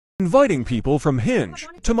Inviting people from Hinge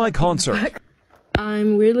to my concert.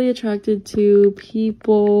 I'm weirdly attracted to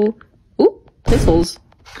people. Ooh, pistols.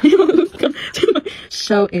 To my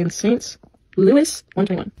show in Saints Louis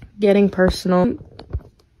 121. Getting personal.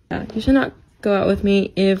 Yeah, you should not go out with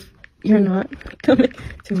me if you're not coming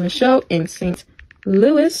to my show in St.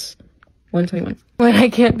 Louis 121. Wait, I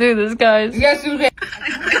can't do this, guys. Yes, you can.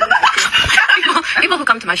 People who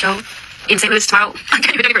come to my show in St. Louis tomorrow, I'm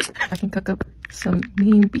getting video viewers. I can cook up some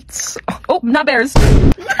mean beats. Oh, not bears.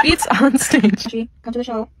 Beats on stage. Come to the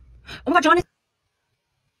show. Oh my God, John is.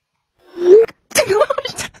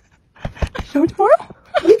 Show tomorrow?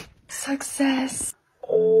 Success.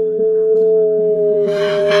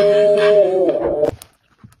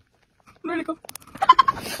 Where'd it go?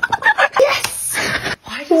 Yes!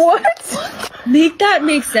 What? Make that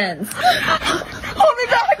make sense. Hold me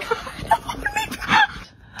back! Hold me back!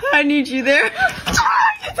 I need you there.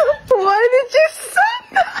 Why did you say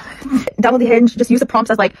that? Download the Hinge. Just use the prompts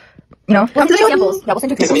as like, you know, we'll send you examples. Yeah, we'll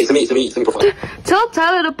send you examples. Tell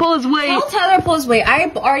Tyler to pull his weight. Tell Tyler to pull his weight. I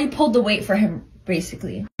already pulled the weight for him,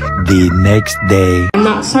 basically. The next day. I'm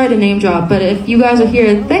not sorry to name drop, but if you guys are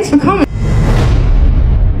here, thanks for coming.